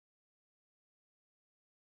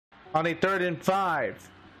On a 3rd and 5.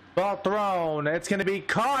 Ball thrown. It's going to be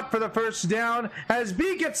caught for the first down as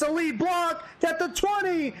B gets the lead block at the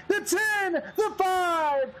 20, the 10, the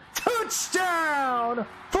 5. Touchdown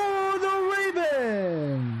for the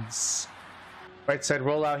Ravens. Right side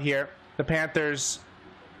rollout here. The Panthers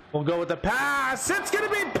will go with the pass. It's going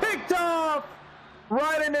to be picked off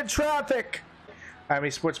right into traffic. I'm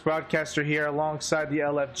a sports broadcaster here alongside the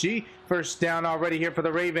LFG. First down already here for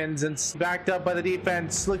the Ravens, and backed up by the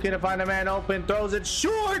defense, looking to find a man open, throws it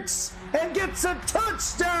short and gets a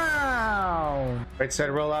touchdown. Right side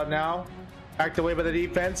rollout now, backed away by the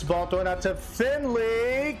defense, ball thrown out to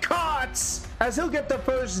Finley, caught as he'll get the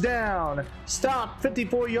first down. Stop,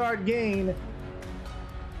 54-yard gain.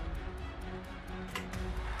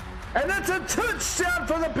 And that's a touchdown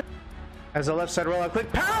for the... As a left side rollout, quick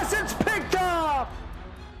pass, it's picked off.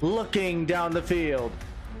 Looking down the field.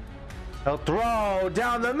 He'll throw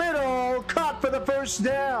down the middle, caught for the first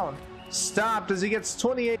down. Stopped as he gets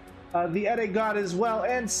 28. The Edit got as well,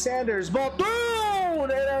 and Sanders. Ball thrown,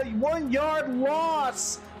 and a 1-yard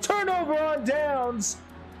loss. Turnover on downs.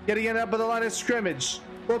 Getting it up at the line of scrimmage.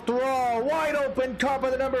 The throw, wide open, caught by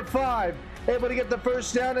the number 5. Able to get the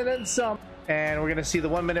first down and then some. And we're going to see the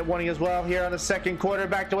 1-minute warning as well here on the second quarter.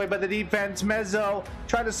 Backed away by the defense. Mezzo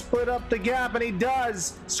trying to split up the gap, and he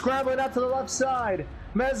does. Scrambling out to the left side.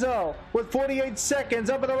 Mezzo with 48 seconds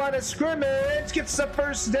up at the line of scrimmage. Gets the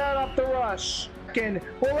first down off the rush. And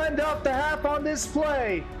we'll end up the half on this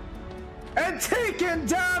play. And taken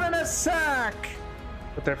down in a sack.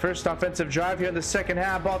 With their first offensive drive here in the second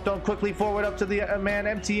half. Ball thrown quickly forward up to the man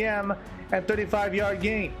MTM and 35-yard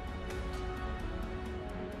gain.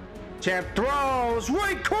 Champ throws,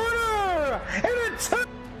 right corner, and it's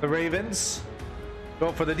the Ravens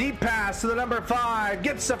go for the deep pass to the number 5,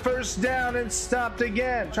 gets the first down and stopped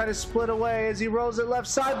again. Trying to split away as he rolls it left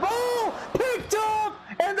side. Ball picked off,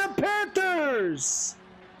 and the Panthers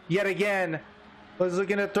yet again was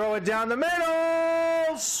looking to throw it down the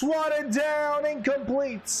middle, swatted down,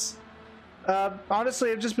 incomplete.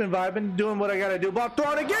 Honestly, I've just been vibing, doing what I gotta do. Ball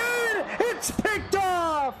thrown again, it's picked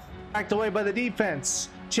off. Backed away by the defense.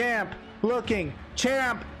 Champ looking,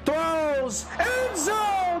 Champ throws, end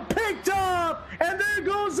zone, picked up, and there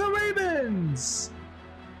goes the Ravens.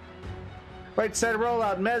 Right side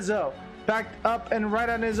rollout, Mezzo backed up and right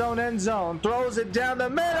on his own end zone, throws it down the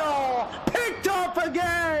middle, picked off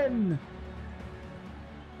again.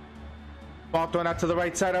 Ball thrown out to the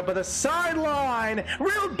right side up at the sideline,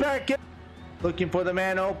 reeled back in. Looking for the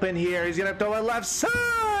man open here. He's going to throw it left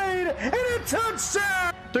side, and a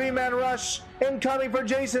touchdown. 3-man rush incoming for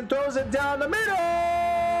Jason. Throws it down the middle.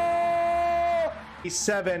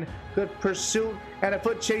 7. Good pursuit and a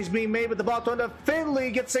foot chase being made with the ball thrown to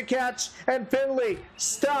Finley. Gets a catch, and Finley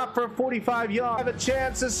stopped for 45 yards. Have a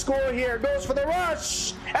chance to score here. Goes for the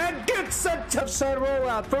rush and gets a tough side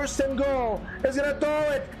rollout. First and goal. Is going to throw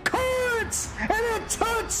it. Caught, and a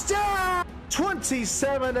touchdown.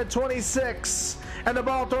 27-26, and the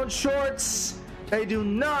ball thrown shorts. They do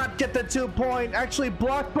not get the 2-point. Actually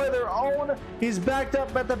blocked by their own. He's backed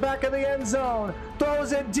up at the back of the end zone.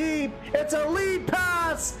 Throws it deep. It's a lead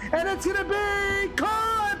pass, and it's going to be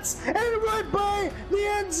caught and right by the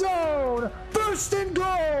end zone. First and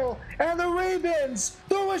goal, and the Ravens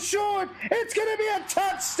throw a short. It's going to be a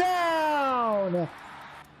touchdown.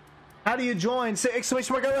 How do you join? Say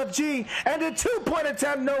exclamation mark LFG, and a 2-point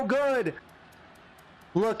attempt, no good.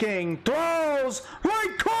 Looking, throws,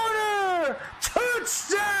 right corner,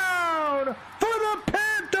 touchdown for the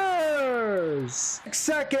Panthers. 6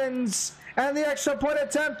 seconds, and the extra point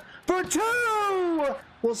attempt for 2.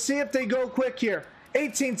 We'll see if they go quick here.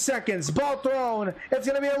 18 seconds, ball thrown. It's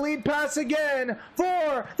going to be a lead pass again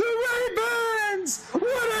for the Ravens.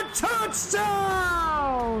 What a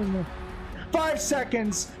touchdown! 5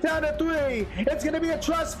 seconds, down to 3. It's going to be a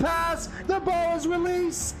trust pass. The ball is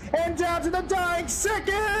released, and down to the dying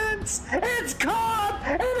seconds. It's caught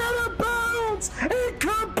and out of bounds.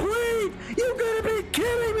 Incomplete. You got to be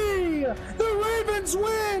kidding me. The Ravens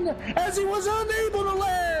win as he was unable to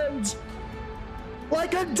land.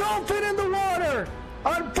 Like a dolphin in the water.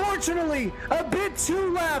 Unfortunately, a bit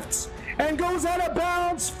too left, and goes out of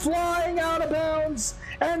bounds, flying out of bounds,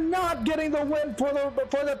 and not getting the win for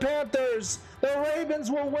the Panthers. The Ravens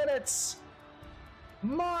will win it.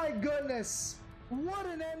 My goodness, what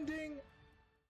an ending.